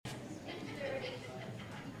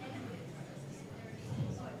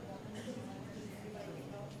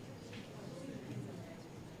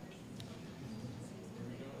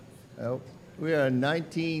Well, we are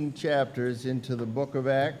 19 chapters into the book of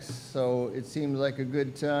Acts, so it seems like a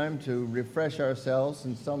good time to refresh ourselves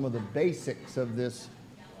in some of the basics of this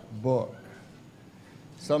book.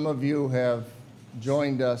 Some of you have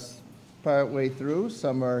joined us partway through.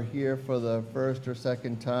 Some are here for the first or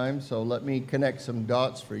second time, so let me connect some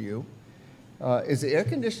dots for you. Is the air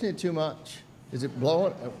conditioning too much? Is it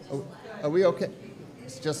blowing? Are we okay?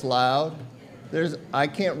 It's just loud. I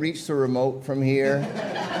can't reach the remote from here.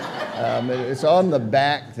 It's on the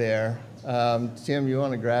back there. Tim, you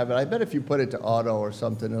want to grab it? I bet if you put it to auto or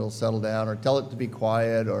something, it'll settle down, or tell it to be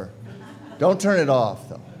quiet, or don't turn it off,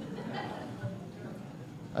 though.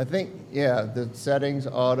 I think, yeah, the settings,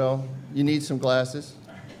 auto. You need some glasses?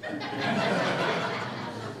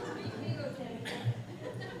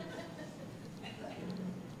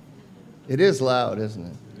 It is loud, isn't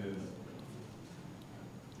it?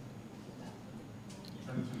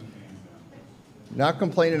 Not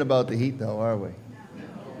complaining about the heat, though, are we?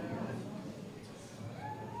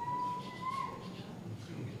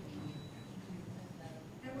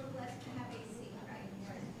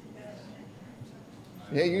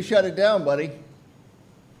 Yeah, you shut it down, buddy.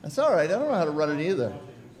 That's all right. I don't know how to run it either.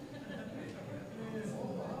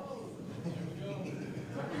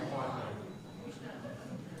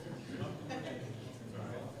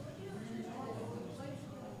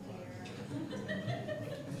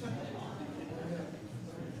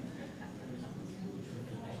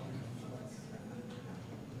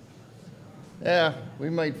 Yeah,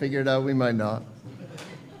 we might figure it out, we might not.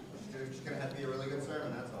 It's just going to have to be a really good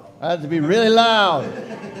sermon, that's all. I have to be really loud.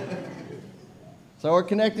 So we're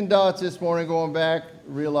connecting dots this morning, going back,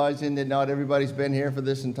 realizing that not everybody's been here for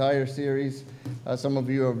this entire series. Some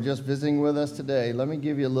of you are just visiting with us today. Let me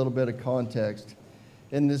give you a little bit of context.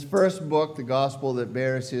 In this first book, the gospel that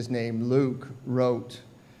bears his name, Luke wrote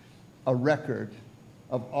a record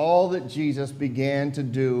of all that Jesus began to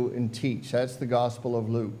do and teach. That's the gospel of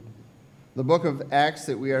Luke. The book of Acts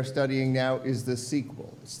that we are studying now is the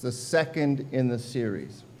sequel. It's the second in the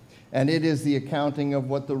series. And it is the accounting of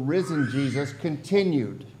what the risen Jesus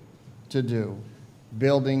continued to do,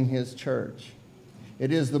 building his church.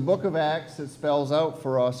 It is the book of Acts that spells out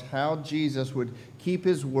for us how Jesus would keep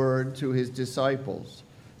his word to his disciples,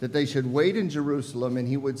 that they should wait in Jerusalem and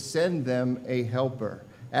he would send them a helper.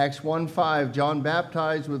 Acts 1:5, John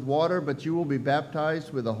baptized with water, but you will be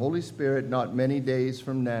baptized with the Holy Spirit not many days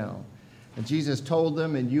from now. And Jesus told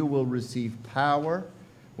them, and you will receive power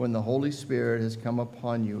when the Holy Spirit has come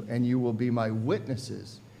upon you, and you will be my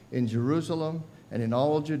witnesses in Jerusalem and in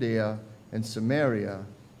all Judea and Samaria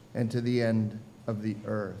and to the end of the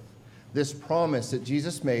earth. This promise that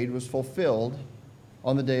Jesus made was fulfilled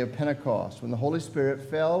on the day of Pentecost, when the Holy Spirit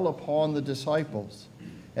fell upon the disciples.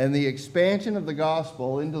 And the expansion of the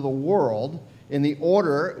gospel into the world in the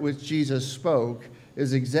order which Jesus spoke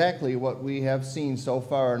is exactly what we have seen so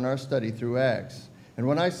far in our study through Acts. And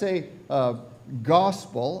when I say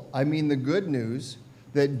gospel, I mean the good news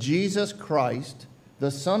that Jesus Christ, the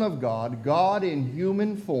Son of God, God in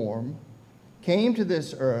human form, came to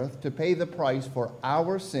this earth to pay the price for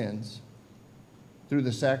our sins through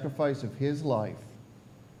the sacrifice of his life,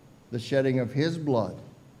 the shedding of his blood,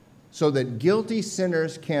 so that guilty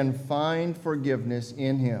sinners can find forgiveness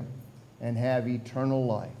in him and have eternal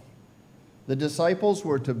life. The disciples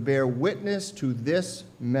were to bear witness to this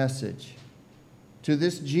message, to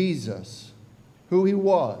this Jesus, who he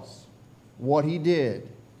was, what he did,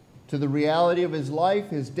 to the reality of his life,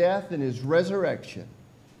 his death, and his resurrection.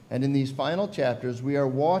 And in these final chapters, we are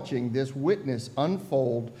watching this witness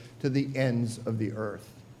unfold to the ends of the earth.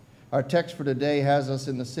 Our text for today has us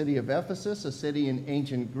in the city of Ephesus, a city in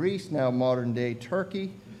ancient Greece, now modern-day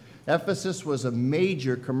Turkey. Ephesus was a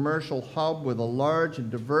major commercial hub with a large and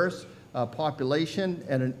diverse population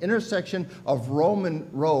and an intersection of Roman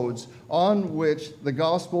roads on which the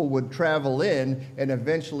gospel would travel in and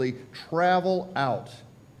eventually travel out.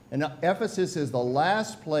 And Ephesus is the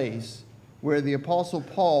last place where the Apostle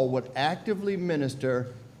Paul would actively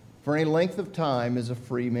minister for any length of time as a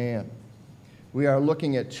free man. We are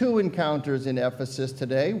looking at two encounters in Ephesus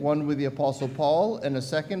today, one with the Apostle Paul and a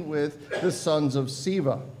second with the sons of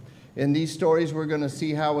Sceva. In these stories, we're going to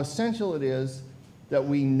see how essential it is that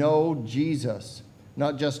we know Jesus,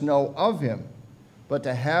 not just know of him, but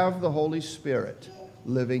to have the Holy Spirit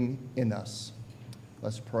living in us.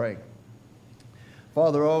 Let's pray.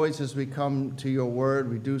 Father, always as we come to your word,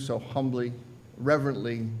 we do so humbly,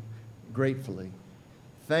 reverently, gratefully,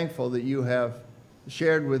 thankful that you have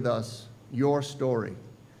shared with us your story,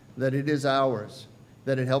 that it is ours,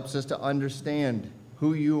 that it helps us to understand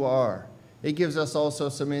who you are. It gives us also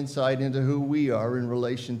some insight into who we are in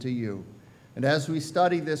relation to you. And as we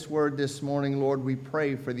study this word this morning, Lord, we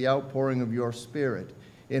pray for the outpouring of your Spirit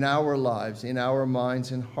in our lives, in our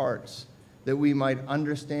minds and hearts, that we might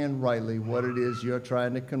understand rightly what it is you're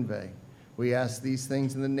trying to convey. We ask these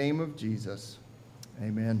things in the name of Jesus.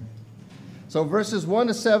 Amen. So verses 1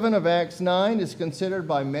 to 7 of Acts 9 is considered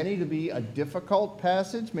by many to be a difficult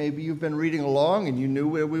passage. Maybe you've been reading along and you knew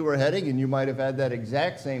where we were heading, and you might have had that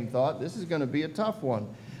exact same thought. This is going to be a tough one.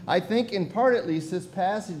 I think in part at least this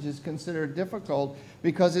passage is considered difficult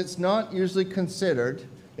because it's not usually considered,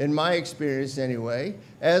 in my experience anyway,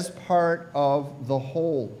 as part of the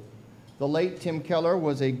whole. The late Tim Keller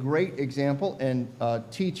was a great example and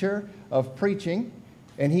teacher of preaching,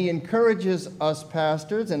 and he encourages us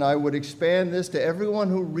pastors, and I would expand this to everyone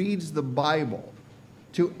who reads the Bible,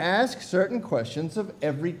 to ask certain questions of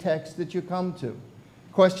every text that you come to.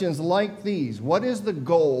 Questions like these: what is the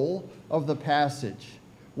goal of the passage?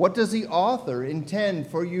 What does the author intend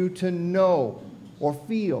for you to know or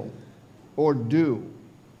feel or do?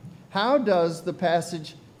 How does the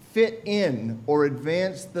passage fit in or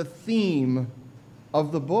advance the theme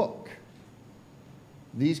of the book?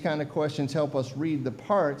 These kind of questions help us read the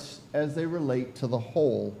parts as they relate to the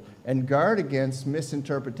whole and guard against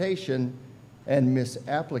misinterpretation and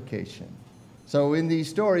misapplication. So in these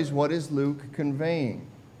stories, what is Luke conveying?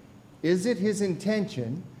 Is it his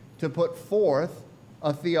intention to put forth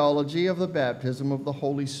a theology of the baptism of the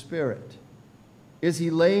Holy Spirit? Is he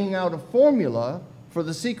laying out a formula for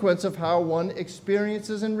the sequence of how one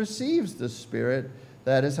experiences and receives the Spirit?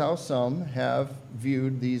 That is how some have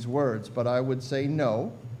viewed these words. But I would say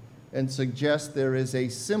no, and suggest there is a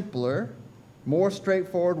simpler, more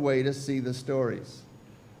straightforward way to see the stories.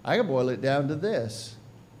 I can boil it down to this: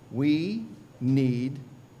 we need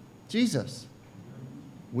Jesus.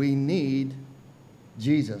 We need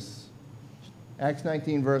Jesus. Acts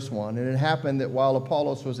 19, verse 1, and it happened that while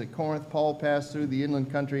Apollos was at Corinth, Paul passed through the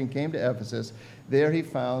inland country and came to Ephesus. There he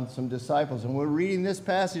found some disciples. And we're reading this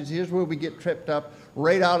passage. Here's where we get tripped up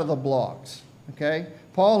right out of the blocks. Okay?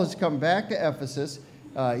 Paul has come back to Ephesus.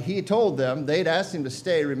 He told them, they'd asked him to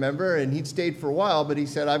stay, remember, and he'd stayed for a while, but he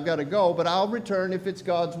said, I've got to go, but I'll return if it's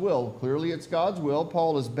God's will. Clearly it's God's will.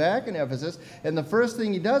 Paul is back in Ephesus, and the first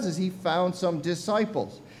thing he does is he found some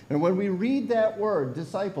disciples. And when we read that word,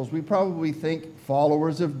 disciples, we probably think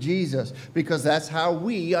followers of Jesus, because that's how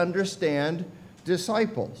we understand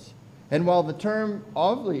disciples. And while the term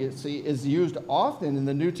obviously is used often in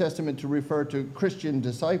the New Testament to refer to Christian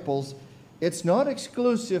disciples, it's not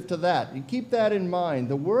exclusive to that. You keep that in mind.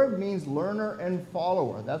 The word means learner and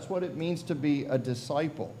follower. That's what it means to be a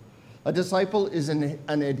disciple. A disciple is an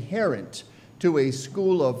adherent to a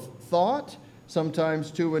school of thought,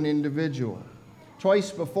 sometimes to an individual.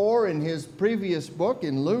 Twice before in his previous book,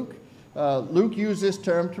 in Luke, Luke used this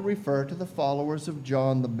term to refer to the followers of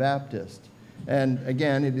John the Baptist. And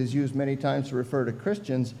again, it is used many times to refer to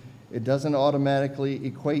Christians. It doesn't automatically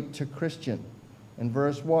equate to Christian. In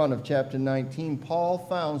verse 1 of chapter 19, Paul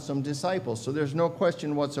found some disciples. So there's no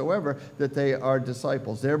question whatsoever that they are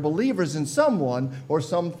disciples. They're believers in someone or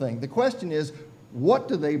something. The question is, what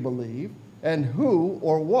do they believe, and who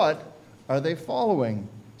or what are they following?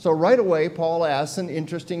 So right away, Paul asks an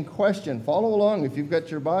interesting question. Follow along. If you've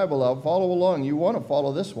got your Bible out, follow along. You want to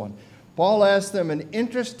follow this one. Paul asks them an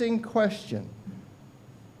interesting question.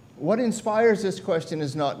 What inspires this question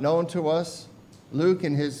is not known to us. Luke,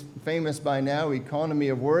 in his famous by now economy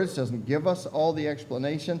of words, doesn't give us all the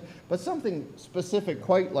explanation, but something specific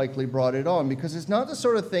quite likely brought it on, because it's not the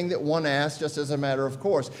sort of thing that one asks just as a matter of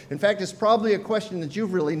course. In fact, it's probably a question that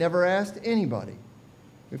you've really never asked anybody.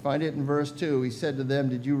 We find it in verse 2. He said to them,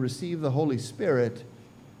 "Did you receive the Holy Spirit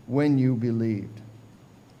when you believed?"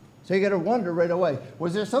 So you got to wonder right away,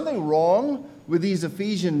 was there something wrong with these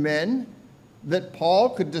Ephesian men that Paul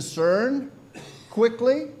could discern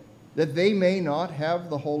quickly that they may not have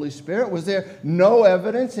the Holy Spirit? Was there no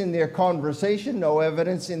evidence in their conversation, no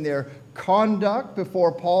evidence in their conduct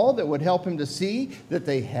before Paul that would help him to see that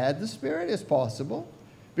they had the Spirit? It's possible.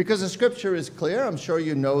 Because the Scripture is clear. I'm sure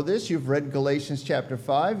you know this. You've read Galatians chapter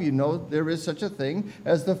 5. You know there is such a thing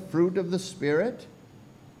as the fruit of the Spirit.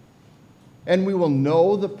 And we will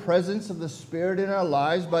know the presence of the Spirit in our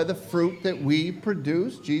lives by the fruit that we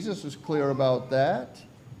produce. Jesus was clear about that.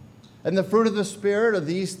 And the fruit of the Spirit are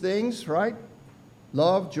these things, right?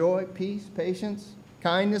 Love, joy, peace, patience,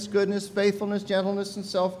 kindness, goodness, faithfulness, gentleness, and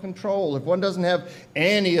self-control. If one doesn't have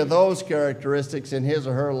any of those characteristics in his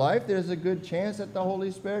or her life, there's a good chance that the Holy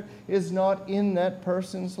Spirit is not in that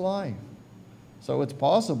person's life. So it's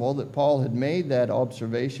possible that Paul had made that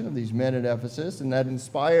observation of these men at Ephesus, and that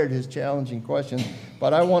inspired his challenging question.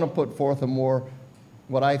 But I want to put forth a more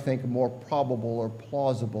what I think a more probable or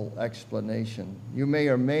plausible explanation. You may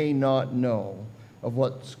or may not know of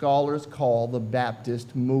what scholars call the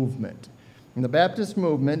Baptist movement. And the Baptist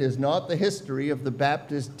movement is not the history of the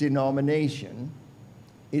Baptist denomination.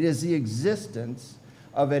 It is the existence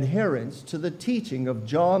of adherence to the teaching of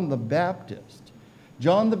John the Baptist.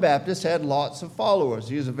 John the Baptist had lots of followers.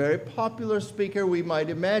 He was a very popular speaker. We might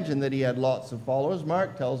imagine that he had lots of followers.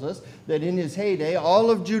 Mark tells us that in his heyday, all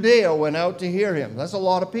of Judea went out to hear him. That's a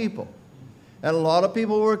lot of people. And a lot of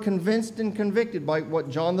people were convinced and convicted by what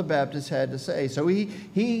John the Baptist had to say. So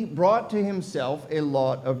he brought to himself a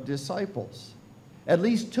lot of disciples. At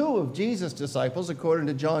least 2 of Jesus' disciples, according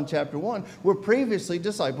to John chapter 1, were previously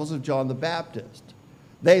disciples of John the Baptist.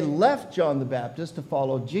 They left John the Baptist to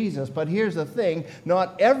follow Jesus. But here's the thing,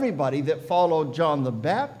 not everybody that followed John the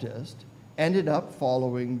Baptist ended up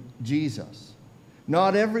following Jesus.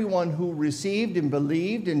 Not everyone who received and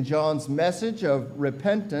believed in John's message of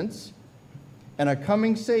repentance and a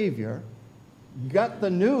coming Savior got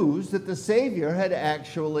the news that the Savior had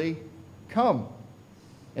actually come.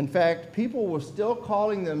 In fact, people were still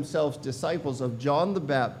calling themselves disciples of John the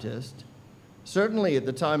Baptist, certainly at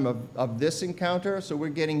the time of this encounter. So we're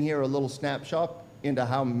getting here a little snapshot into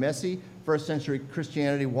how messy first century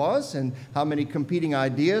Christianity was and how many competing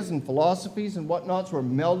ideas and philosophies and whatnots were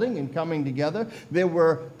melding and coming together. There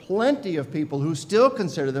were plenty of people who still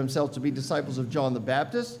consider themselves to be disciples of John the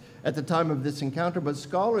Baptist at the time of this encounter, but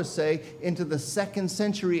scholars say into the 2nd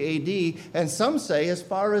century AD, and some say as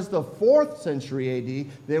far as the 4th century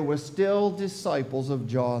AD, there were still disciples of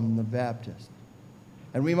John the Baptist.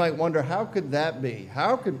 And we might wonder, how could that be?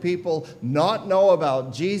 How could people not know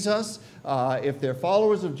about Jesus if they're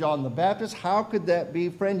followers of John the Baptist? How could that be?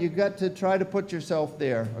 Friend, you've got to try to put yourself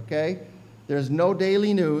there, okay? There's no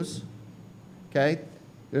daily news, okay?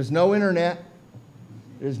 There's no internet.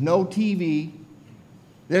 There's no TV.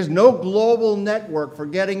 There's no global network for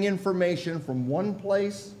getting information from one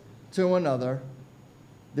place to another.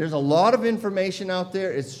 There's a lot of information out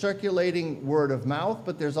there. It's circulating word of mouth,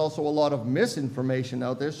 but there's also a lot of misinformation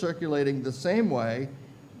out there circulating the same way.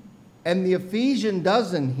 And the Ephesian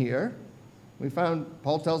dozen here, we found,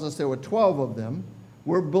 Paul tells us there were 12 of them,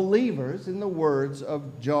 were believers in the words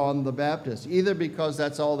of John the Baptist, either because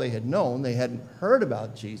that's all they had known, they hadn't heard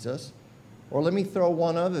about Jesus, or let me throw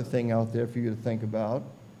one other thing out there for you to think about,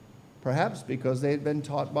 perhaps because they had been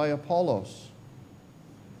taught by Apollos.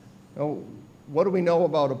 Now, what do we know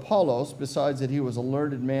about Apollos besides that he was a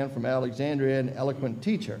learned man from Alexandria and an eloquent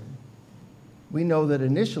teacher? We know that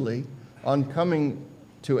initially, on coming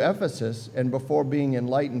to Ephesus and before being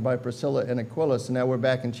enlightened by Priscilla and Aquila, so now we're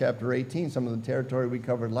back in chapter 18, some of the territory we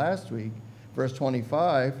covered last week, verse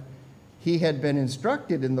 25, he had been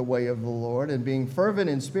instructed in the way of the Lord, and being fervent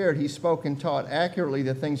in spirit, he spoke and taught accurately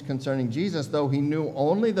the things concerning Jesus, though he knew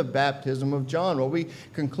only the baptism of John. What we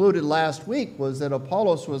concluded last week was that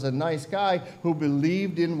Apollos was a nice guy who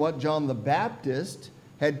believed in what John the Baptist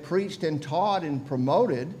had preached and taught and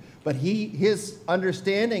promoted, but his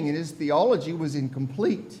understanding and his theology was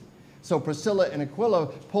incomplete. So Priscilla and Aquila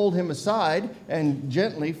pulled him aside and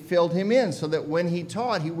gently filled him in so that when he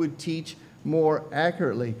taught, he would teach more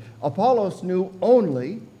accurately. Apollos knew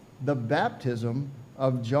only the baptism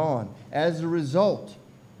of John. As a result,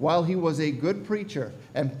 while he was a good preacher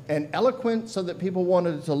and eloquent so that people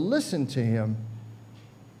wanted to listen to him,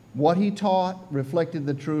 what he taught reflected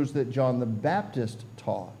the truths that John the Baptist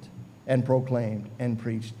taught and proclaimed and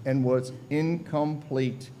preached, and was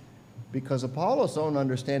incomplete because Apollos' own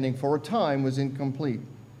understanding for a time was incomplete.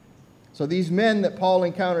 So these men that Paul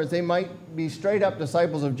encounters, they might be straight up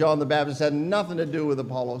disciples of John the Baptist, had nothing to do with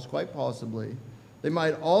Apollos, quite possibly. They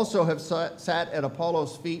might also have sat at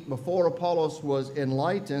Apollos' feet before Apollos was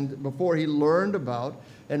enlightened, before he learned about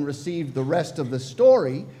and received the rest of the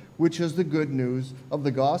story, which is the good news of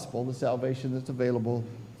the gospel, the salvation that's available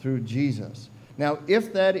through Jesus. Now,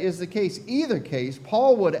 if that is the case, either case,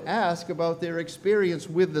 Paul would ask about their experience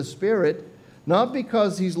with the Spirit, not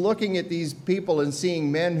because he's looking at these people and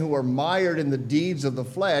seeing men who are mired in the deeds of the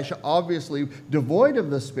flesh, obviously devoid of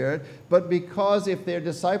the Spirit, but because if they're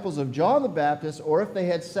disciples of John the Baptist, or if they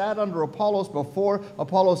had sat under Apollos before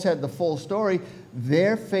Apollos had the full story,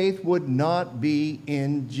 their faith would not be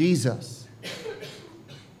in Jesus.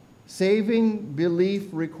 Saving belief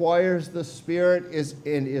requires the Spirit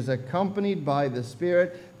and is accompanied by the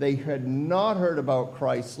Spirit. They had not heard about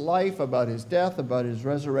Christ's life, about his death, about his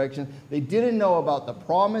resurrection. They didn't know about the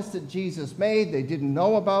promise that Jesus made. They didn't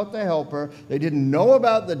know about the Helper. They didn't know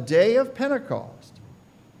about the day of Pentecost,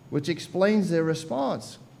 which explains their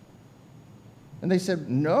response. And they said,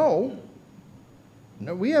 no,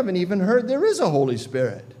 we haven't even heard there is a Holy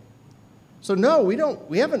Spirit. So no,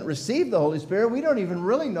 we haven't received the Holy Spirit. We don't even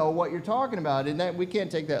really know what you're talking about. And that we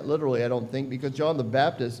can't take that literally, I don't think, because John the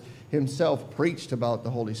Baptist himself preached about the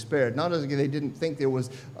Holy Spirit. Not as they didn't think there was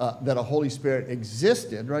that a Holy Spirit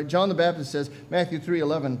existed, right? John the Baptist says, Matthew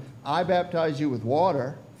 3:11, I baptize you with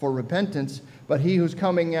water for repentance, but he who's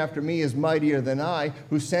coming after me is mightier than I,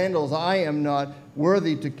 whose sandals I am not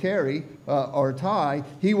worthy to carry or tie.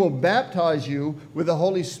 He will baptize you with the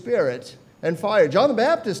Holy Spirit and fire. John the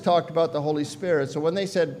Baptist talked about the Holy Spirit. So when they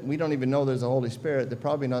said, we don't even know there's a Holy Spirit, they're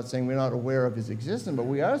probably not saying we're not aware of his existence, but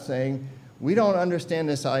we are saying we don't understand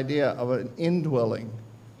this idea of an indwelling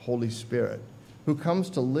Holy Spirit who comes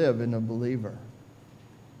to live in a believer.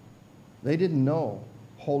 They didn't know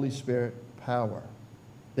Holy Spirit power.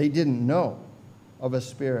 They didn't know of a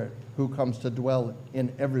Spirit who comes to dwell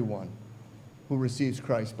in everyone who receives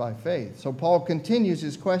Christ by faith. So Paul continues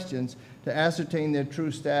his questions to ascertain their true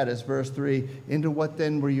status. Verse 3, into what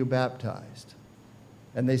then were you baptized?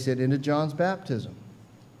 And they said, into John's baptism.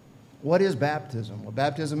 What is baptism? Well,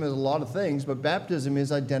 baptism is a lot of things, but baptism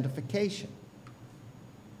is identification.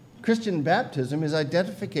 Christian baptism is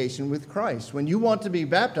identification with Christ. When you want to be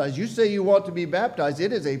baptized, you say you want to be baptized,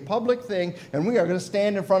 it is a public thing, and we are going to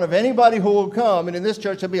stand in front of anybody who will come, and in this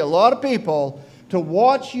church there'll be a lot of people, to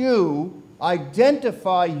watch you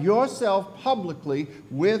identify yourself publicly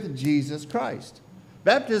with Jesus Christ.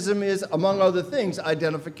 Baptism is, among other things,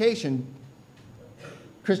 identification.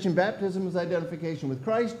 Christian baptism is identification with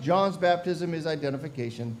Christ. John's baptism is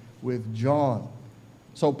identification with John.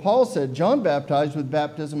 So Paul said, John baptized with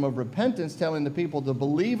baptism of repentance, telling the people to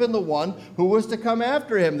believe in the one who was to come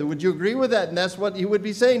after him. Would you agree with that? And that's what he would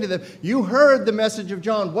be saying to them. You heard the message of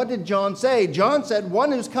John. What did John say? John said,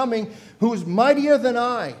 one who's coming, who's mightier than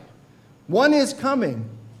I. One is coming.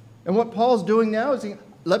 And what Paul's doing now is,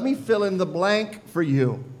 let me fill in the blank for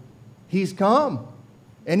you. He's come.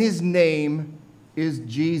 And his name is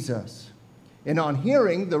Jesus. And on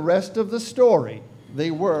hearing the rest of the story,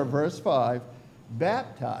 they were, verse 5,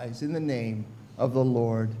 baptized in the name of the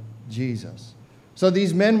Lord Jesus. So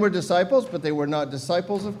these men were disciples, but they were not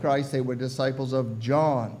disciples of Christ. They were disciples of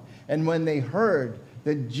John. And when they heard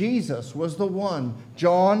that Jesus was the one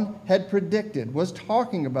John had predicted, was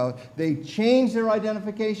talking about, they changed their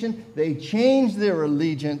identification, they changed their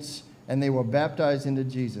allegiance, and they were baptized into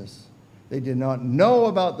Jesus. They did not know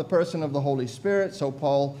about the person of the Holy Spirit, so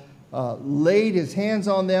Paul laid his hands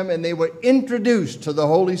on them, and they were introduced to the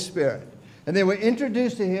Holy Spirit. And they were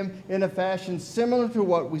introduced to him in a fashion similar to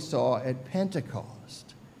what we saw at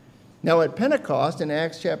Pentecost. Now at Pentecost, in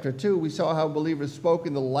Acts chapter 2, we saw how believers spoke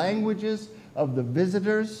in the languages of the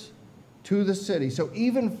visitors to the city. So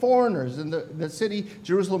even foreigners, in the city,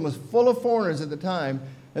 Jerusalem was full of foreigners at the time,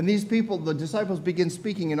 and these people, the disciples, begin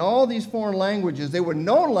speaking in all these foreign languages. They were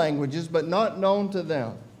known languages, but not known to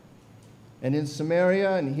them. And in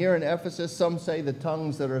Samaria and here in Ephesus, some say the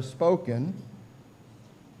tongues that are spoken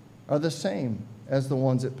are the same as the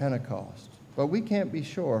ones at Pentecost. But we can't be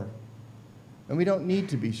sure, and we don't need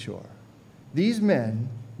to be sure. These men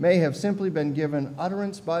may have simply been given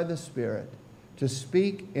utterance by the Spirit to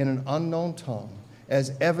speak in an unknown tongue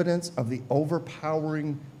as evidence of the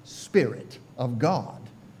overpowering Spirit of God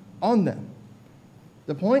on them.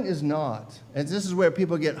 The point is not, and this is where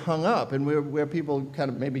people get hung up and where people kind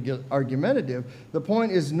of maybe get argumentative, the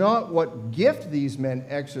point is not what gift these men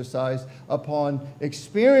exercised upon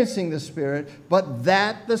experiencing the Spirit, but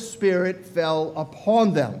that the Spirit fell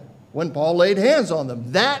upon them when Paul laid hands on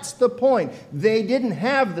them. That's the point. They didn't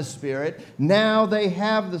have the Spirit. Now they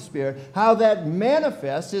have the Spirit. How that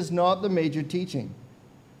manifests is not the major teaching.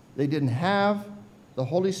 They didn't have the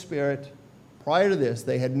Holy Spirit. Prior to this,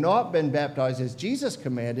 they had not been baptized as Jesus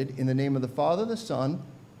commanded in the name of the Father, the Son,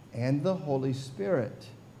 and the Holy Spirit.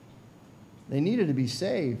 They needed to be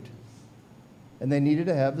saved, and they needed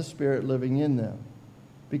to have the Spirit living in them.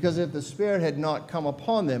 Because if the Spirit had not come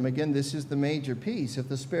upon them, again, this is the major piece, if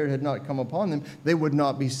the Spirit had not come upon them, they would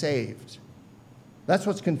not be saved. That's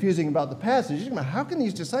what's confusing about the passage. How can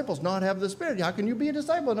these disciples not have the Spirit? How can you be a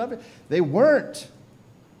disciple? They weren't.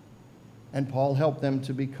 And Paul helped them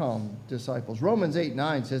to become disciples. Romans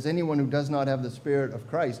 8:9 says, anyone who does not have the Spirit of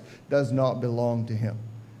Christ does not belong to him.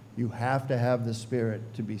 You have to have the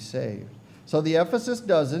Spirit to be saved. So the Ephesus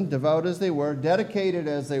dozen, devout as they were, dedicated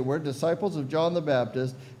as they were, disciples of John the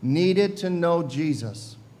Baptist, needed to know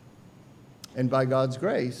Jesus. And by God's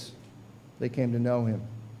grace, they came to know him.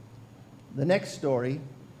 The next story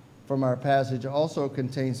from our passage also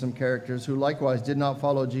contains some characters who likewise did not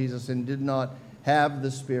follow Jesus and did not have the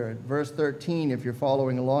Spirit. Verse 13, if you're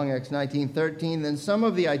following along, Acts 19:13, then some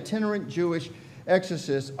of the itinerant Jewish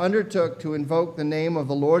exorcists undertook to invoke the name of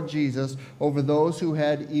the Lord Jesus over those who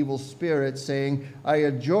had evil spirits, saying, I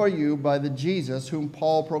adjure you by the Jesus whom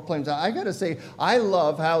Paul proclaims. I got to say, I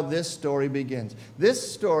love how this story begins.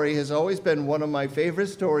 This story has always been one of my favorite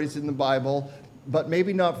stories in the Bible, but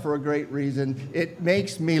maybe not for a great reason. It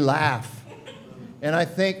makes me laugh. And I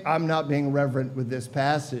think I'm not being reverent with this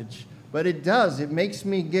passage, but it does. It makes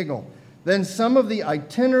me giggle. Then some of the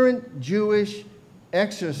itinerant Jewish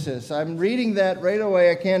exorcists, I'm reading that right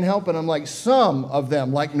away, I can't help it. I'm like, some of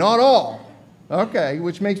them, like not all. Okay,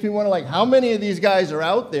 which makes me wonder, like, how many of these guys are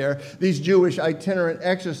out there, these Jewish itinerant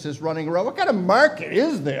exorcists running around? What kind of market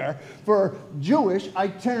is there for Jewish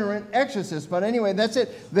itinerant exorcists? But anyway, that's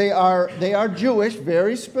it. They are Jewish,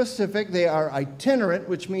 very specific. They are itinerant,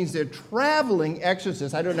 which means they're traveling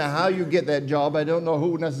exorcists. I don't know how you get that job. I don't know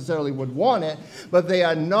who necessarily would want it. But they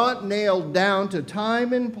are not nailed down to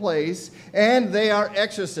time and place, and they are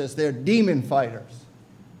exorcists. They're demon fighters.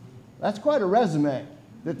 That's quite a resume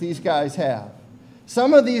that these guys have.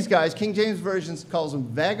 Some of these guys, King James Version calls them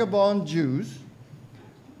vagabond Jews,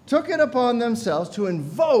 took it upon themselves to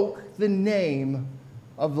invoke the name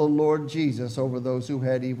of the Lord Jesus over those who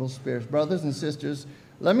had evil spirits. Brothers and sisters,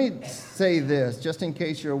 let me say this, just in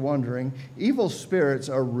case you're wondering. Evil spirits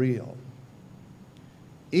are real.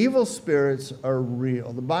 Evil spirits are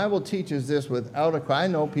real. The Bible teaches this without a question. I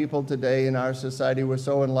know people today in our society, we're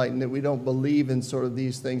so enlightened that we don't believe in sort of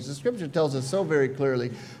these things. The Scripture tells us so very clearly,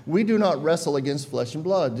 we do not wrestle against flesh and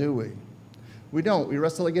blood, do we? We don't. We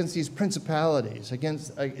wrestle against these principalities,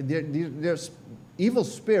 against there's evil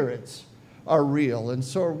spirits are real. And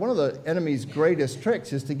so one of the enemy's greatest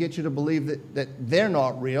tricks is to get you to believe that they're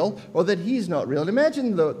not real or that he's not real. And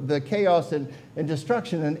imagine the chaos and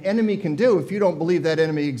destruction an enemy can do if you don't believe that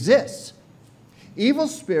enemy exists. Evil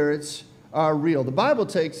spirits are real. The Bible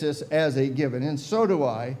takes this as a given, and so do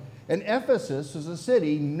I. And Ephesus is a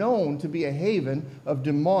city known to be a haven of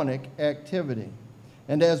demonic activity.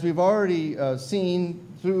 And as we've already seen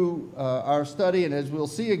through our study, and as we'll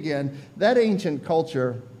see again, that ancient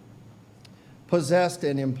culture possessed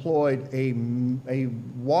and employed a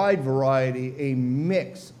wide variety, a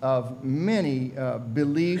mix of many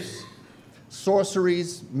beliefs,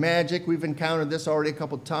 sorceries, magic. We've encountered this already a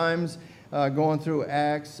couple times going through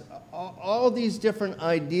Acts. All these different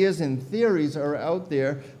ideas and theories are out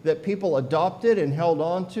there that people adopted and held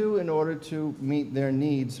on to in order to meet their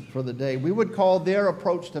needs for the day. We would call their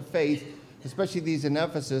approach to faith, especially these in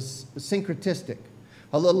Ephesus, syncretistic.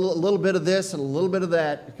 A little bit of this and a little bit of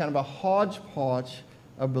that, kind of a hodgepodge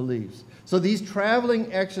of beliefs. So these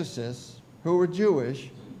traveling exorcists who were Jewish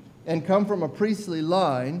and come from a priestly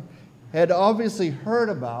line had obviously heard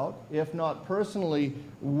about, if not personally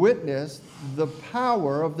witnessed, the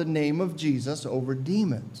power of the name of Jesus over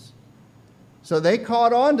demons. So they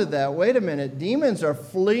caught on to that. Wait a minute, demons are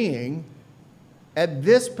fleeing at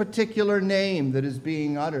this particular name that is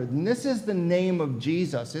being uttered. And this is the name of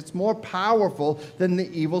Jesus. It's more powerful than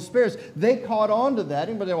the evil spirits. They caught on to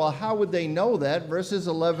that. But well, how would they know that? Verses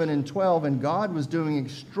 11 and 12, and God was doing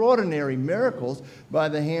extraordinary miracles by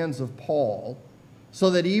the hands of Paul, so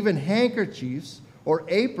that even handkerchiefs or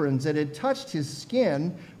aprons that had touched his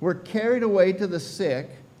skin were carried away to the sick,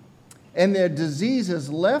 and their diseases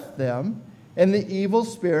left them, and the evil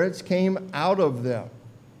spirits came out of them.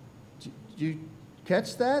 Do you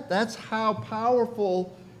catch that? That's how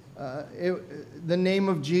powerful the name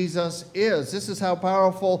of Jesus is. This is how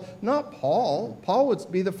powerful, not Paul. Paul would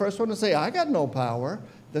be the first one to say, I got no power.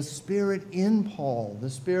 The Spirit in Paul, the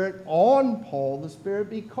Spirit on Paul, the Spirit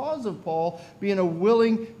because of Paul being a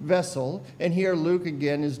willing vessel. And here Luke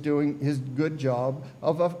again is doing his good job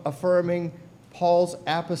of affirming Paul's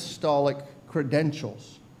apostolic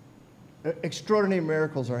credentials. Extraordinary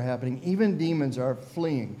miracles are happening. Even demons are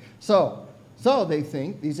fleeing. So they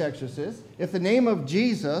think, these exorcists, if the name of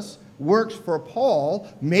Jesus works for Paul,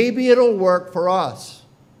 maybe it'll work for us.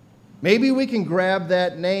 Maybe we can grab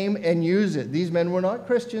that name and use it. These men were not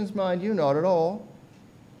Christians, mind you, not at all.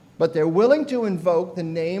 But they're willing to invoke the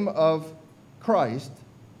name of Christ.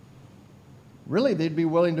 Really, they'd be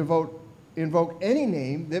willing to invoke any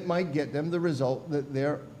name that might get them the result that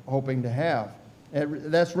they're hoping to have. And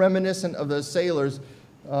that's reminiscent of the sailors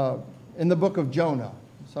in the book of Jonah.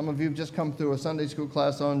 Some of you have just come through a Sunday school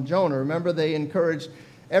class on Jonah. Remember, they encouraged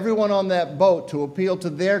everyone on that boat to appeal to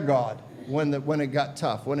their God when it got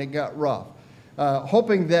tough, when it got rough,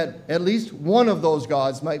 hoping that at least one of those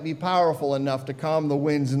gods might be powerful enough to calm the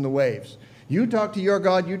winds and the waves. You talk to your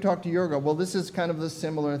God, you talk to your God. Well, this is kind of the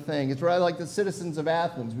similar thing. It's right like the citizens of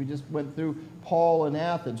Athens. We just went through Paul in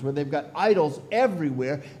Athens, where they've got idols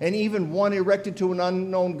everywhere, and even one erected to an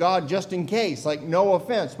unknown God just in case. Like, no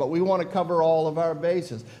offense, but we want to cover all of our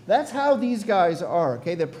bases. That's how these guys are,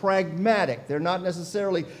 okay? They're pragmatic. They're not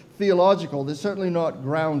necessarily theological. They're certainly not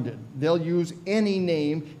grounded. They'll use any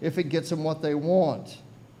name if it gets them what they want.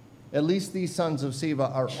 At least these sons of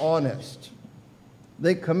Sceva are honest.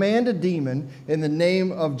 They command a demon in the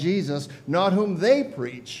name of Jesus, not whom they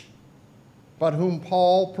preach, but whom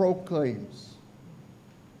Paul proclaims.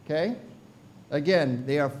 Okay? Again,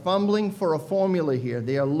 they are fumbling for a formula here.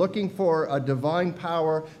 They are looking for a divine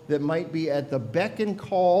power that might be at the beck and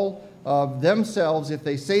call of themselves if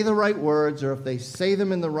they say the right words or if they say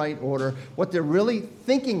them in the right order. What they're really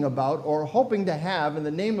thinking about or hoping to have in the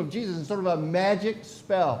name of Jesus is sort of a magic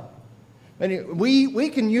spell. And we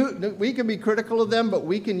can be critical of them, but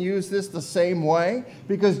we can use this the same way,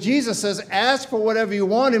 because Jesus says, ask for whatever you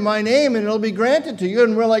want in my name and it'll be granted to you.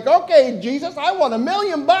 And we're like, okay, Jesus, I want $1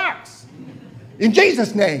 million in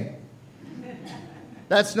Jesus' name.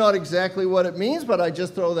 That's not exactly what it means, but I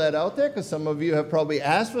just throw that out there because some of you have probably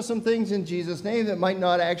asked for some things in Jesus' name that might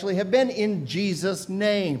not actually have been in Jesus'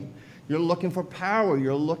 name. You're looking for power.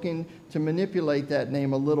 You're looking to manipulate that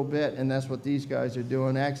name a little bit, and that's what these guys are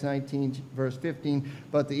doing. Acts 19, verse 15,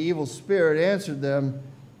 but the evil spirit answered them,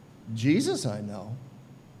 Jesus I know,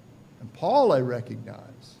 and Paul I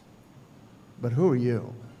recognize, but who are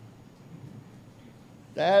you?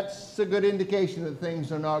 That's a good indication that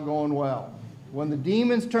things are not going well. When the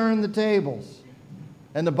demons turn the tables,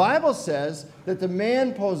 and the Bible says that the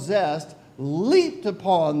man possessed leaped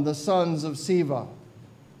upon the sons of Sceva.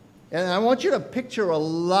 And I want you to picture a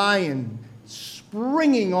lion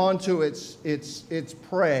springing onto its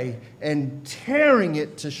prey and tearing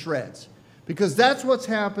it to shreds. Because that's what's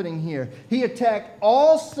happening here. He attacked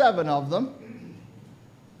all 7 of them.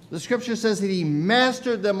 The scripture says that he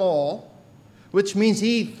mastered them all, which means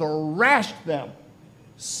he thrashed them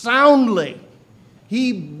soundly.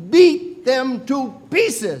 He beat them to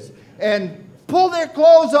pieces and pulled their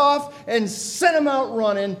clothes off and sent them out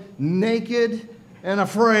running naked and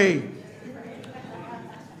afraid.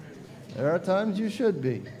 There are times you should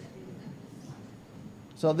be.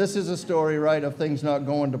 So this is a story, right, of things not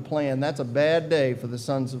going to plan. That's a bad day for the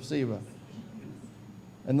sons of Sceva.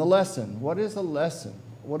 And the lesson, what is the lesson?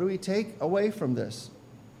 What do we take away from this?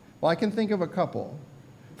 Well, I can think of a couple.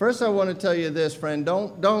 First, I want to tell you this, friend.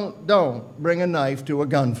 Don't bring a knife to a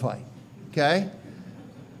gunfight, okay?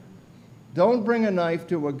 Don't bring a knife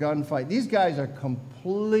to a gunfight. These guys are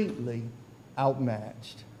completely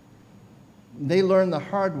outmatched. They learn the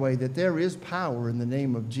hard way that there is power in the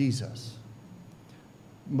name of Jesus,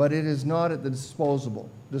 but it is not at the disposal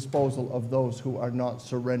of those who are not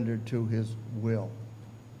surrendered to his will,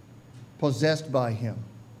 possessed by him.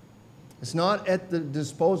 It's not at the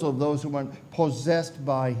disposal of those who aren't possessed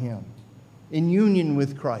by him, in union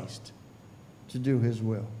with Christ, to do his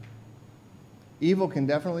will. Evil can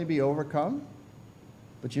definitely be overcome,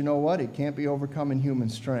 but you know what? It can't be overcome in human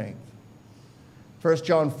strength. 1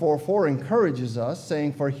 John 4:4 encourages us,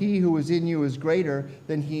 saying, for he who is in you is greater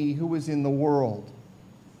than he who is in the world.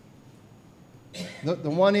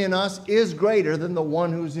 The one in us is greater than the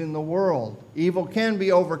one who's in the world. Evil can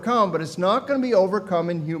be overcome, but it's not going to be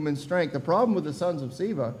overcome in human strength. The problem with the sons of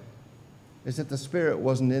Sceva is that the Spirit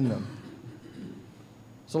wasn't in them.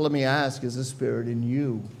 So let me ask, is the Spirit in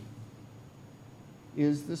you?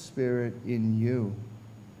 Is the Spirit in you?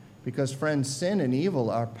 Because, friends, sin and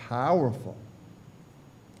evil are powerful.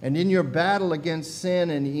 And in your battle against sin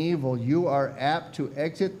and evil, you are apt to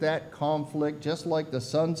exit that conflict just like the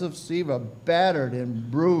sons of Sceva, battered and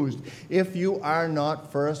bruised, if you are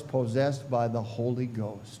not first possessed by the Holy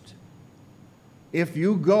Ghost. If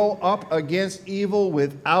you go up against evil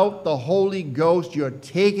without the Holy Ghost, you're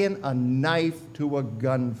taking a knife to a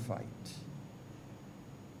gunfight.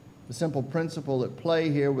 The simple principle at play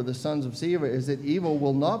here with the sons of Sceva is that evil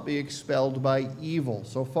will not be expelled by evil.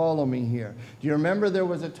 So follow me here. Do you remember there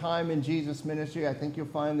was a time in Jesus' ministry, I think you'll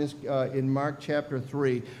find this in Mark chapter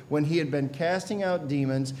 3, when he had been casting out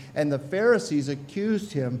demons and the Pharisees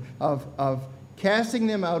accused him of casting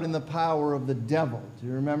them out in the power of the devil. Do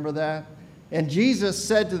you remember that? And Jesus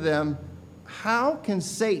said to them, how can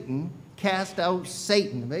Satan cast out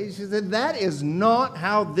Satan? He said, that is not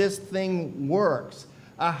how this thing works.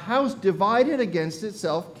 A house divided against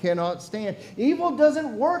itself cannot stand. Evil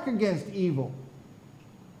doesn't work against evil.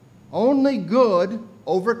 Only good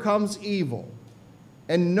overcomes evil.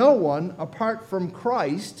 And no one, apart from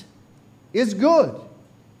Christ, is good.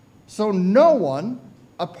 So no one,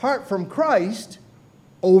 apart from Christ,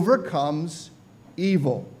 overcomes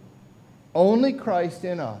evil. Only Christ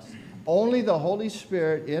in us, only the Holy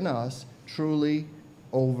Spirit in us truly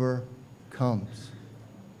overcomes.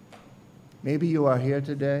 Maybe you are here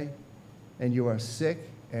today and you are sick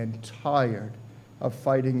and tired of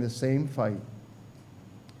fighting the same fight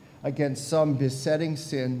against some besetting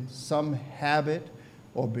sin, some habit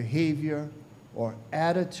or behavior or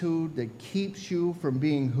attitude that keeps you from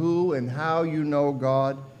being who and how you know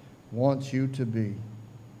God wants you to be.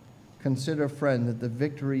 Consider, friend, that the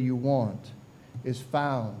victory you want is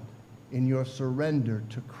found in your surrender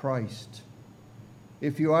to Christ.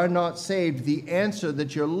 If you are not saved, the answer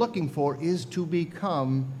that you're looking for is to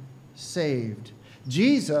become saved.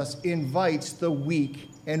 Jesus invites the weak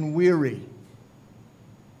and weary.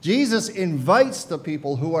 Jesus invites the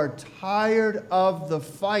people who are tired of the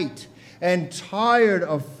fight and tired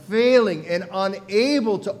of failing and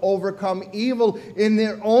unable to overcome evil in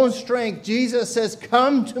their own strength. Jesus says,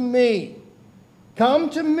 come to me,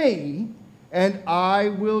 and I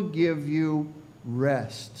will give you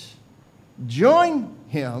rest. Join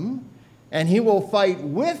him, and he will fight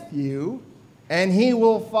with you, and he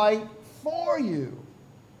will fight for you.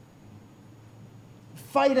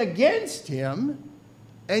 Fight against him,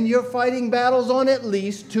 and you're fighting battles on at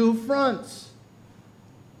least two fronts.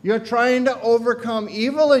 You're trying to overcome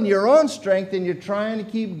evil in your own strength, and you're trying to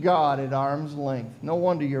keep God at arm's length. No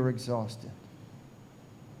wonder you're exhausted.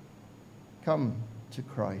 Come to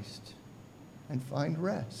Christ and find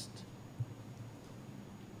rest.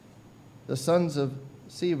 The sons of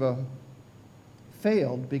Sceva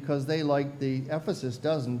failed because they, like the Ephesus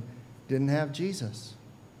dozen, didn't have Jesus,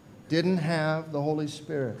 didn't have the Holy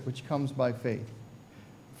Spirit, which comes by faith.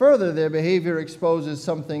 Further, their behavior exposes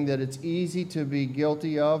something that it's easy to be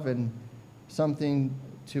guilty of and something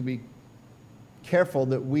to be careful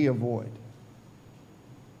that we avoid.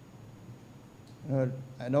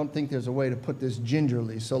 I don't think there's a way to put this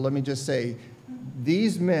gingerly, so let me just say,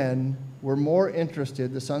 these men were more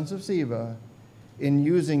interested, the sons of Sceva, in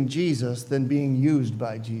using Jesus than being used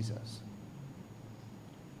by Jesus.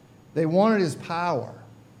 They wanted his power,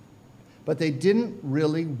 but they didn't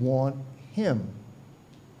really want him.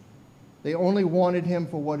 They only wanted him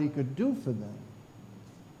for what he could do for them,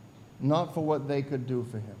 not for what they could do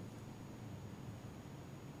for him.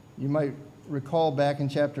 You might recall back in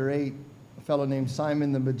chapter 8, a fellow named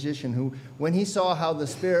Simon the magician, who, when he saw how the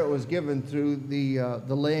Spirit was given through the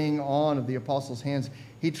laying on of the apostles' hands,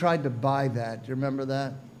 he tried to buy that. Do you remember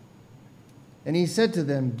that? And he said to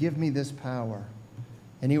them, "Give me this power."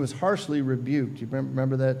 And he was harshly rebuked. You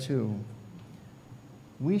remember that too.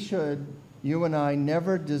 We should, you and I,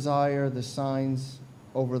 never desire the signs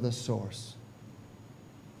over the source.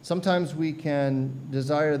 Sometimes we can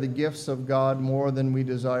desire the gifts of God more than we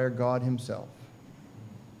desire God himself.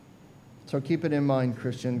 So keep it in mind,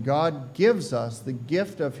 Christian. God gives us the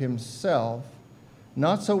gift of himself,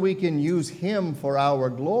 not so we can use him for our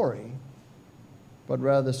glory, but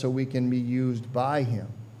rather so we can be used by him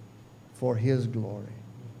for his glory.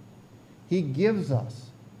 He gives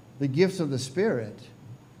us the gifts of the Spirit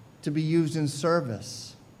to be used in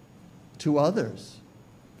service to others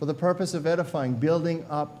for the purpose of edifying, building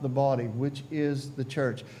up the body, which is the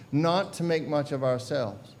church. Not to make much of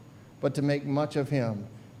ourselves, but to make much of him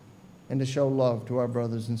and to show love to our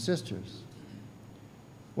brothers and sisters.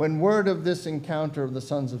 When word of this encounter of the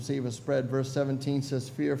sons of Sceva spread, verse 17 says,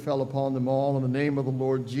 fear fell upon them all, and the name of the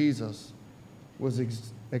Lord Jesus was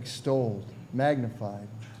extolled, magnified.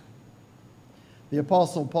 The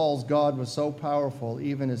Apostle Paul's God was so powerful,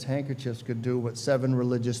 even his handkerchiefs could do what 7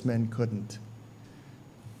 religious men couldn't.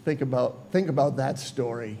 Think about that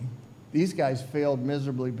story. These guys failed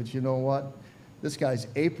miserably, but you know what? This guy's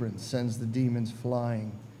apron sends the demons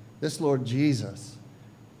flying. This Lord Jesus,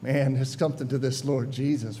 man, there's something to this Lord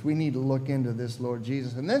Jesus. We need to look into this Lord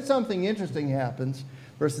Jesus. And then something interesting happens.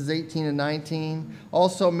 Verses 18 and 19.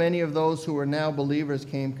 Also, many of those who are now believers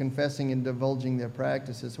came confessing and divulging their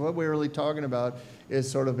practices. What we're really talking about is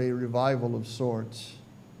sort of a revival of sorts.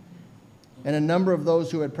 And a number of those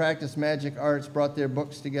who had practiced magic arts brought their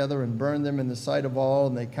books together and burned them in the sight of all,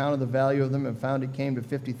 and they counted the value of them and found it came to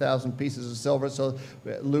 50,000 pieces of silver. So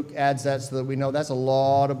Luke adds that so that we know that's a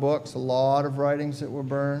lot of books, a lot of writings that were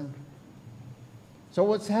burned. So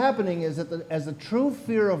what's happening is that as the true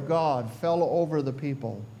fear of God fell over the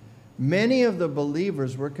people, many of the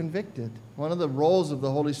believers were convicted. One of the roles of the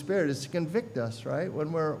Holy Spirit is to convict us, right?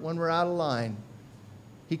 When we're out of line.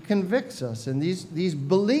 He convicts us. And these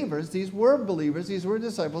believers, these were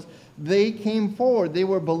disciples, they came forward. They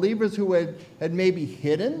were believers who had maybe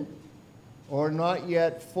hidden or not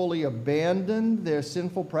yet fully abandoned their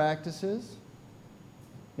sinful practices.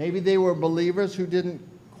 Maybe they were believers who didn't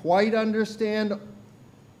quite understand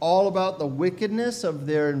all about the wickedness of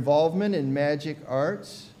their involvement in magic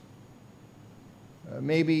arts.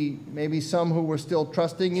 Maybe some who were still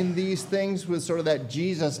trusting in these things with sort of that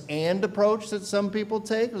Jesus and approach that some people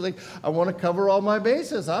take. It was like, I want to cover all my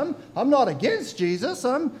bases. I'm not against Jesus.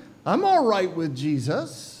 I'm all right with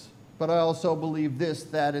Jesus. But I also believe this,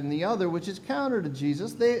 that, and the other, which is counter to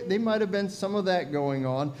Jesus. They might have been some of that going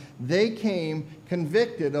on. They came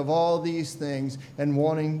convicted of all these things and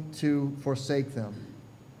wanting to forsake them.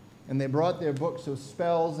 And they brought their books of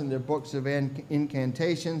spells and their books of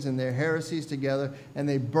incantations and their heresies together, and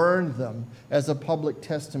they burned them as a public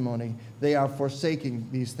testimony. They are forsaking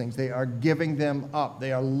these things. They are giving them up.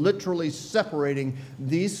 They are literally separating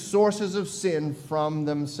these sources of sin from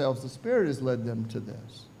themselves. The Spirit has led them to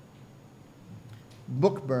this.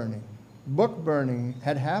 Book burning. Book burning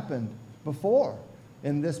had happened before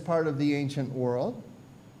in this part of the ancient world,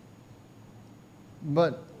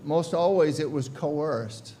 but most always it was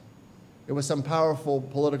coerced. It was some powerful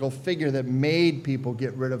political figure that made people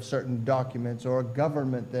get rid of certain documents, or a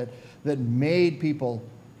government that made people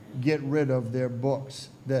get rid of their books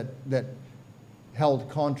that held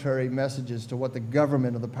contrary messages to what the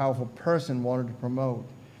government or the powerful person wanted to promote.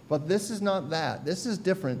 But this is not that. This is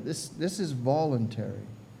different. This is voluntary.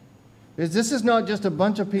 This is not just a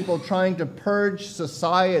bunch of people trying to purge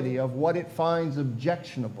society of what it finds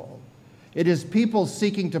objectionable. It is people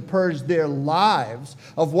seeking to purge their lives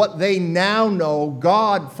of what they now know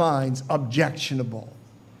God finds objectionable.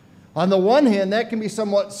 On the one hand, that can be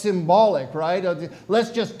somewhat symbolic, right?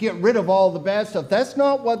 Let's just get rid of all the bad stuff. That's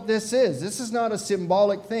not what this is. This is not a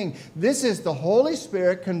symbolic thing. This is the Holy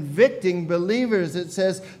Spirit convicting believers. It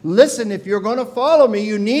says, listen, if you're going to follow me,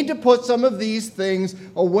 you need to put some of these things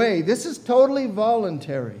away. This is totally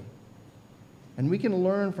voluntary. And we can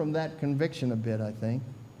learn from that conviction a bit, I think.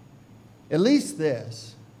 At least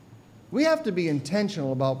this. We have to be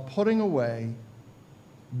intentional about putting away,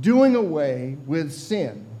 doing away with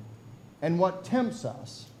sin and what tempts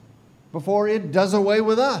us before it does away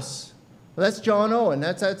with us. That's John Owen.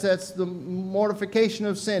 That's the mortification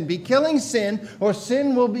of sin. Be killing sin, or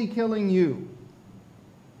sin will be killing you.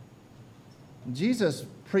 Jesus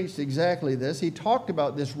preached exactly this. He talked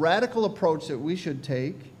about this radical approach that we should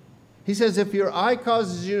take. He says, if your eye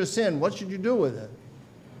causes you to sin, what should you do with it?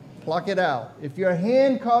 Pluck it out. If your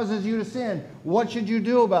hand causes you to sin, what should you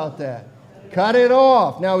do about that? Cut it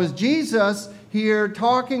off. Now, is Jesus here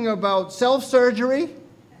talking about self-surgery?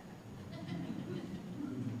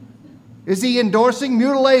 Is he endorsing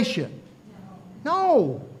mutilation?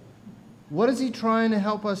 No. What is he trying to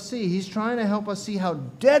help us see? He's trying to help us see how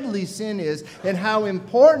deadly sin is and how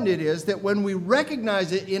important it is that when we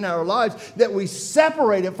recognize it in our lives, that we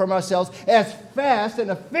separate it from ourselves as fast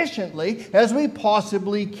and efficiently as we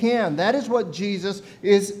possibly can. That is what Jesus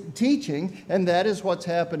is teaching, and that is what's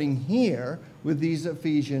happening here with these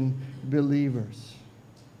Ephesian believers.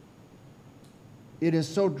 It is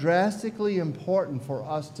so drastically important for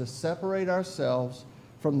us to separate ourselves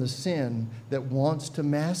from the sin that wants to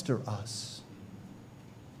master us.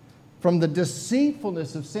 From the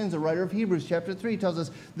deceitfulness of sins, the writer of Hebrews chapter 3 tells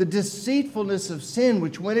us the deceitfulness of sin,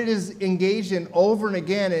 which when it is engaged in over and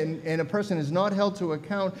again and a person is not held to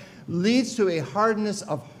account, leads to a hardness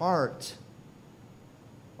of heart.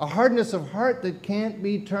 A hardness of heart that can't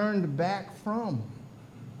be turned back from.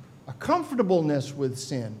 A comfortableness with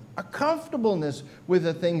sin. A comfortableness with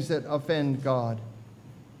the things that offend God.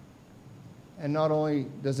 And not only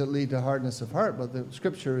does it lead to hardness of heart, but the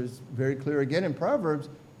scripture is very clear again in Proverbs,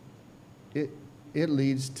 it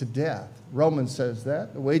leads to death. Romans says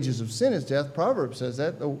that. The wages of sin is death. Proverbs says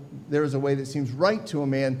that. There is a way that seems right to a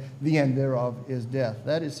man. The end thereof is death.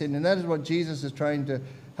 That is sin. And that is what Jesus is trying to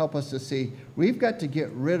help us to see. We've got to get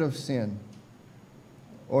rid of sin,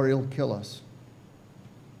 or it'll kill us.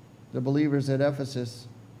 The believers at Ephesus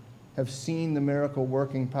have seen the miracle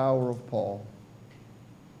working power of Paul,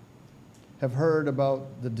 have heard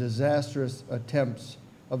about the disastrous attempts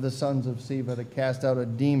of the sons of Sceva to cast out a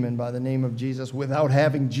demon by the name of Jesus without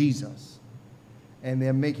having Jesus. And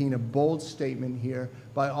they're making a bold statement here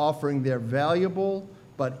by offering their valuable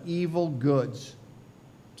but evil goods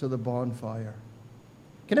to the bonfire.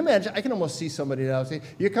 Can you imagine? I can almost see somebody now say,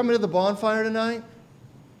 you're coming to the bonfire tonight?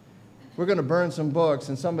 We're going to burn some books.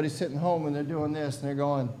 And somebody's sitting home and they're doing this and they're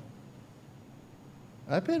going,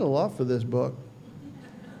 I paid a lot for this book.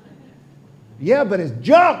 Yeah, but it's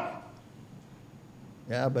junk.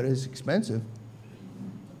 Yeah, but it's expensive.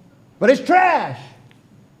 But it's trash.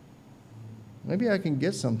 Maybe I can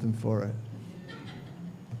get something for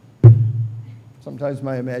it. Sometimes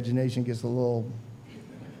my imagination gets a little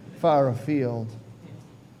far afield.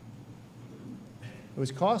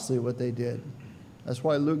 was costly what they did. That's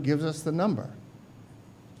why Luke gives us the number.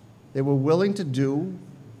 They were willing to do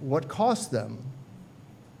what cost them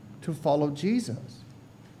to follow Jesus,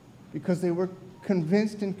 because they were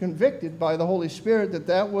convinced and convicted by the Holy Spirit that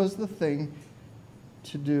that was the thing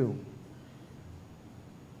to do.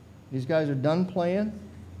 These guys are done playing.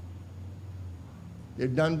 They're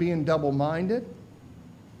done being double-minded.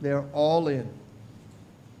 They're all in.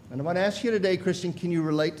 And I want to ask you today, Christian, can you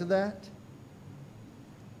relate to that?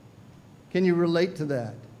 Can you relate to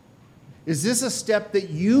that? Is this a step that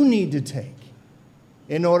you need to take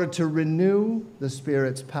in order to renew the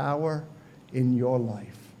Spirit's power in your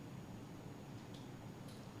life?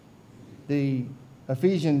 The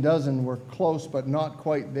Ephesian dozen were close but not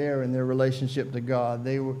quite there in their relationship to God.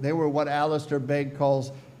 They were what Alistair Begg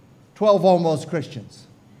calls 12 almost Christians.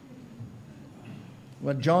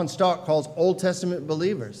 What John Stott calls Old Testament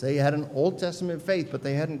believers. They had an Old Testament faith, but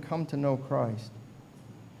they hadn't come to know Christ.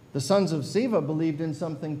 The sons of Sceva believed in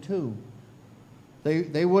something too.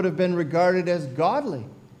 They would have been regarded as godly.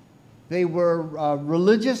 They were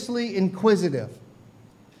religiously inquisitive,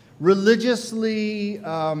 religiously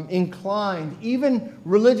inclined, even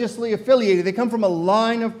religiously affiliated. They come from a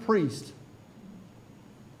line of priests.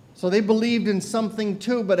 So they believed in something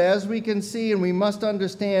too, but as we can see, and we must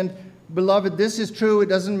understand, beloved, this is true. It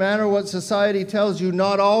doesn't matter what society tells you.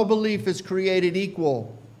 Not all belief is created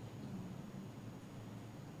equal.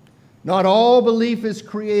 Not all belief is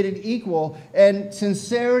created equal, and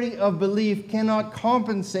sincerity of belief cannot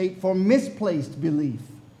compensate for misplaced belief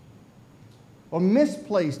or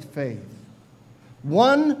misplaced faith.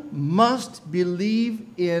 One must believe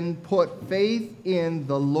in, put faith in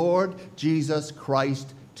the Lord Jesus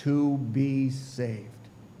Christ to be saved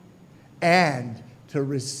and to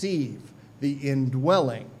receive the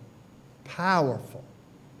indwelling, powerful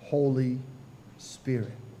Holy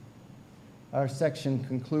Spirit. Our section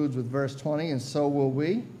concludes with verse 20, and so will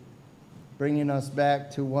we, bringing us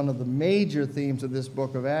back to one of the major themes of this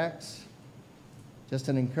book of Acts. Just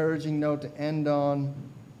an encouraging note to end on.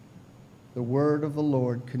 The word of the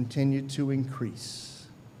Lord continued to increase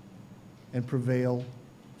and prevail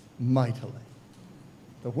mightily.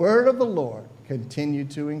 The word of the Lord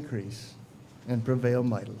continued to increase and prevail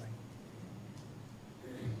mightily.